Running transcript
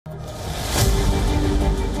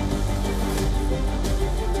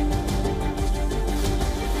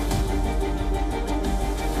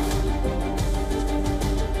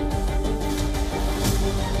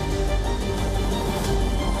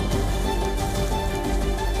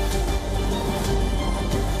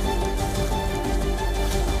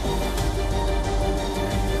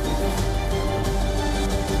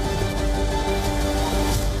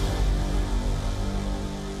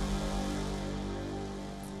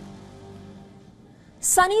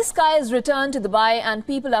Sunny skies returned to Dubai and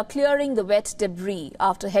people are clearing the wet debris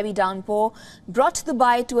after heavy downpour brought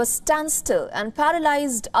Dubai to a standstill and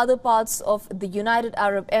paralysed other parts of the United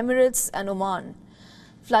Arab Emirates and Oman.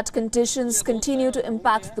 Flood conditions continue to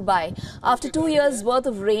impact Dubai after 2 years' worth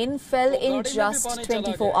of rain fell in just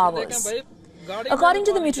 24 hours. According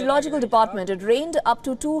to the meteorological department, it rained up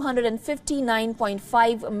to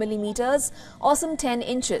 259.5 millimeters or some 10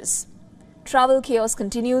 inches. Travel chaos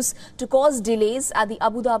continues to cause delays at the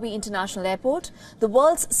Abu Dhabi International Airport, the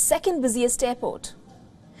world's second busiest airport.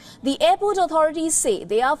 The airport authorities say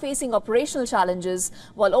they are facing operational challenges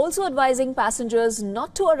while also advising passengers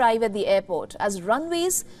not to arrive at the airport as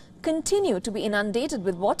runways continue to be inundated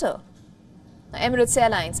with water. Emirates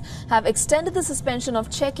Airlines have extended the suspension of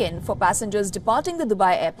check-in for passengers departing the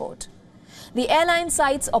Dubai airport. The airline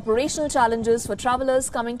cites operational challenges for travellers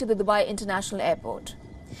coming to the Dubai International Airport.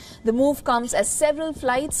 The move comes as several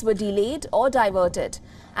flights were delayed or diverted,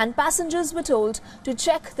 and passengers were told to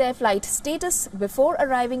check their flight status before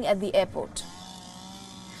arriving at the airport.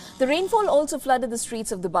 The rainfall also flooded the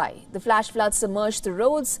streets of Dubai. The flash floods submerged the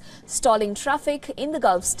roads, stalling traffic in the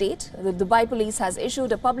Gulf state. The Dubai police has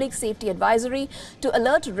issued a public safety advisory to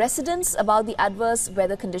alert residents about the adverse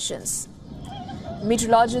weather conditions.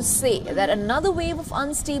 Meteorologists say that another wave of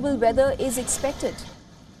unstable weather is expected.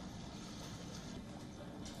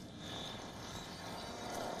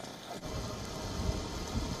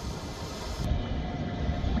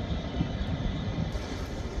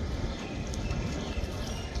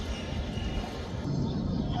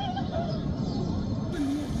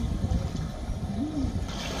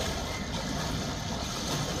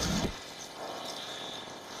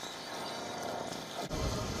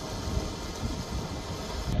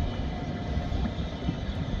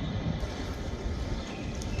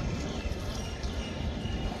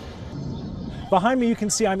 Behind me, you can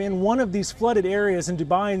see I'm in one of these flooded areas in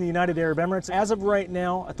Dubai in the United Arab Emirates. As of right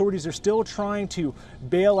now, authorities are still trying to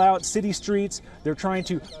bail out city streets. They're trying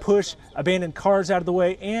to push abandoned cars out of the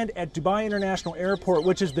way. And at Dubai International Airport,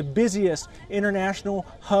 which is the busiest international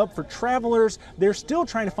hub for travelers, they're still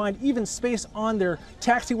trying to find even space on their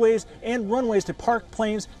taxiways and runways to park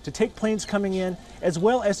planes, to take planes coming in, as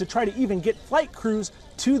well as to try to even get flight crews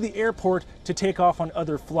to the airport to take off on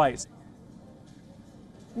other flights.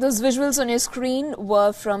 Those visuals on your screen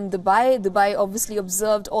were from Dubai. Dubai obviously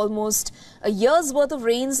observed almost a year's worth of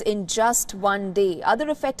rains in just one day. Other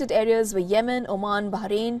affected areas were Yemen, Oman,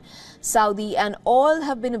 Bahrain, Saudi, and all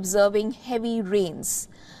have been observing heavy rains.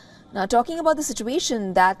 Now, talking about the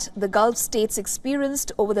situation that the Gulf states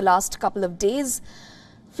experienced over the last couple of days,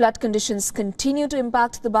 flood conditions continue to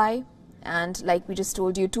impact Dubai. And like we just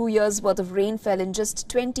told you, 2 years' worth of rain fell in just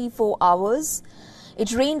 24 hours.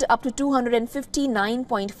 It rained up to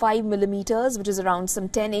 259.5 millimeters, which is around some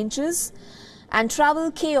 10 inches. And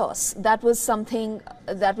travel chaos, that was something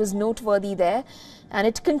that was noteworthy there. And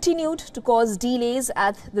it continued to cause delays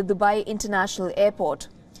at the Dubai International Airport.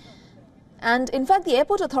 And in fact, the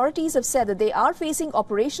airport authorities have said that they are facing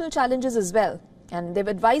operational challenges as well. And they've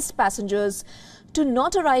advised passengers to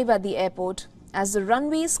not arrive at the airport as the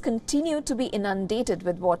runways continue to be inundated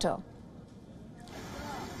with water.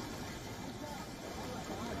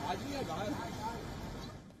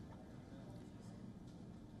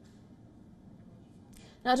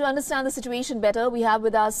 Now, to understand the situation better, we have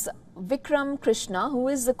with us Vikram Krishna, who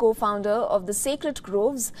is the co-founder of the Sacred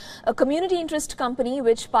Groves, a community interest company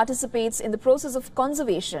which participates in the process of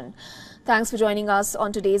conservation. Thanks for joining us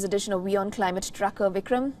on today's edition of WION Climate Tracker,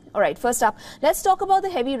 Vikram. All right, first up, let's talk about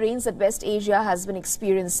the heavy rains that West Asia has been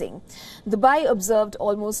experiencing. Dubai observed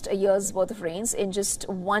almost a year's worth of rains in just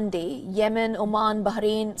one day. Yemen, Oman,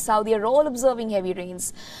 Bahrain, Saudi are all observing heavy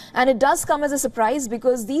rains. And it does come as a surprise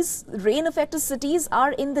because these rain-affected cities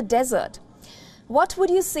are in the desert. What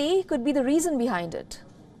would you say could be the reason behind it?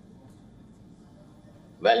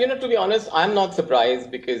 Well, to be honest, I'm not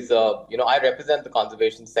surprised because, I represent the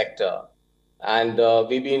conservation sector. And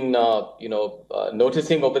we've been,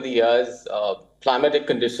 noticing over the years climatic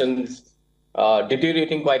conditions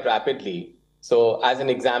deteriorating quite rapidly. So as an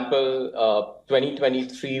example,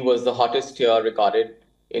 2023 was the hottest year recorded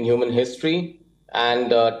in human history. And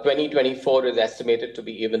 2024 is estimated to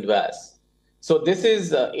be even worse. So this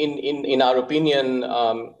is, in our opinion,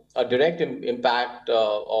 a direct impact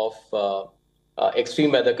of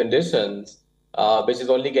extreme weather conditions, which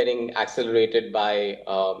is only getting accelerated by,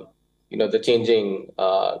 the changing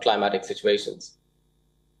climatic situations.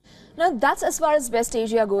 Now, that's as far as West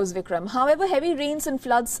Asia goes, Vikram. However, heavy rains and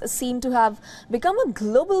floods seem to have become a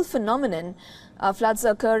global phenomenon. Floods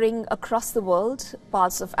are occurring across the world.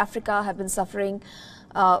 Parts of Africa have been suffering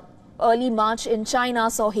early March in China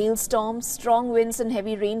saw hailstorms, strong winds and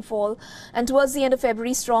heavy rainfall. And towards the end of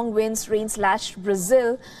February, strong winds, rain slashed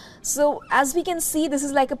Brazil. So as we can see, this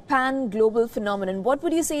is like a pan-global phenomenon. What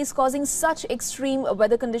would you say is causing such extreme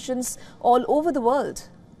weather conditions all over the world?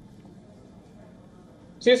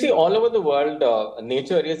 So you see, all over the world,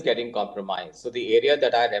 nature is getting compromised. So the area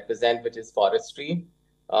that I represent, which is forestry,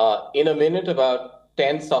 in a minute, about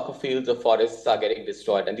 10 soccer fields of forests are getting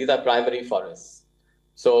destroyed. And these are primary forests.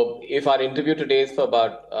 So if our interview today is for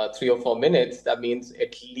about 3 or 4 minutes, that means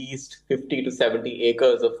at least 50 to 70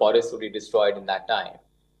 acres of forest will be destroyed in that time.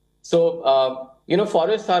 So,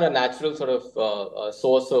 forests are a natural sort of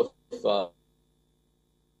source of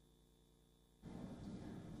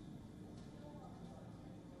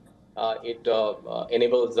it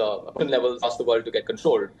enables levels across the world to get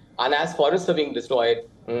controlled. And as forests are being destroyed,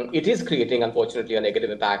 it is creating, unfortunately, a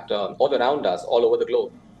negative impact all around us, all over the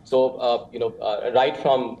globe. So, right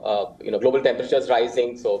from, global temperatures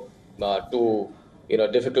rising, to,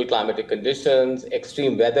 difficult climatic conditions,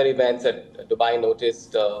 extreme weather events that Dubai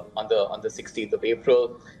noticed on the 16th of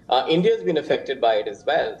April. India has been affected by it as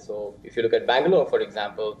well. So if you look at Bangalore, for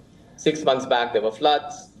example, 6 months back, there were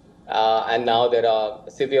floods. And now there are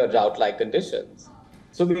severe drought-like conditions.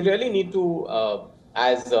 So we really need to,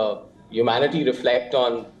 as humanity, reflect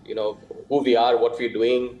on, who we are, what we're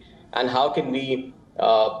doing, and how can we,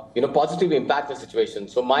 positively impact the situation.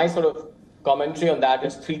 So my sort of commentary on that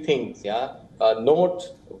is 3 things,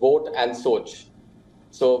 note, vote, and soch.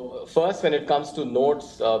 So first, when it comes to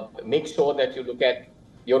notes, make sure that you look at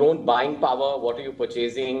your own buying power. What are you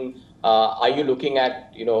purchasing? Are you looking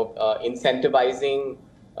at, incentivizing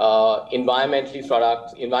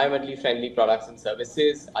environmentally friendly products and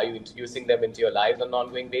services? Are you introducing them into your lives on an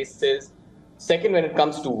ongoing basis? Second, when it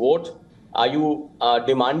comes to vote, are you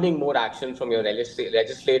demanding more action from your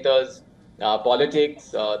legislators,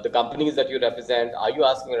 politics, the companies that you represent? Are you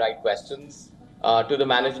asking the right questions to the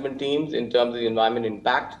management teams in terms of the environment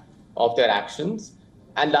impact of their actions?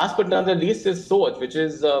 And last but not the least is SOAT, which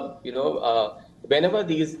is, whenever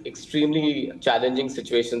these extremely challenging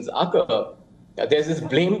situations occur, there's this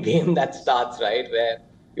blame game that starts, right, where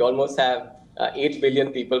you almost have 8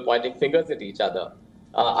 billion people pointing fingers at each other.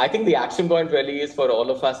 I think the action point really is for all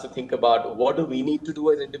of us to think about what do we need to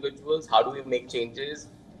do as individuals, how do we make changes,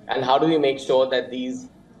 and how do we make sure that these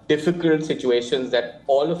difficult situations that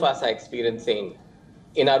all of us are experiencing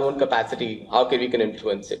in our own capacity, how we can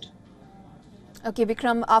influence it. Okay,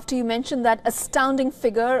 Vikram, after you mentioned that astounding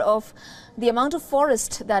figure of the amount of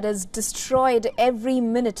forest that is destroyed every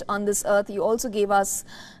minute on this earth, you also gave us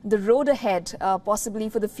the road ahead, possibly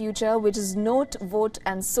for the future, which is note, vote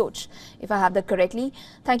and soch, if I have that correctly.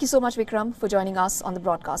 Thank you so much, Vikram, for joining us on the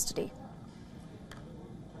broadcast today.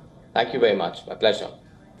 Thank you very much. My pleasure.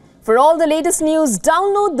 For all the latest news,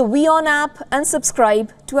 download the WION app and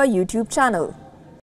subscribe to our YouTube channel.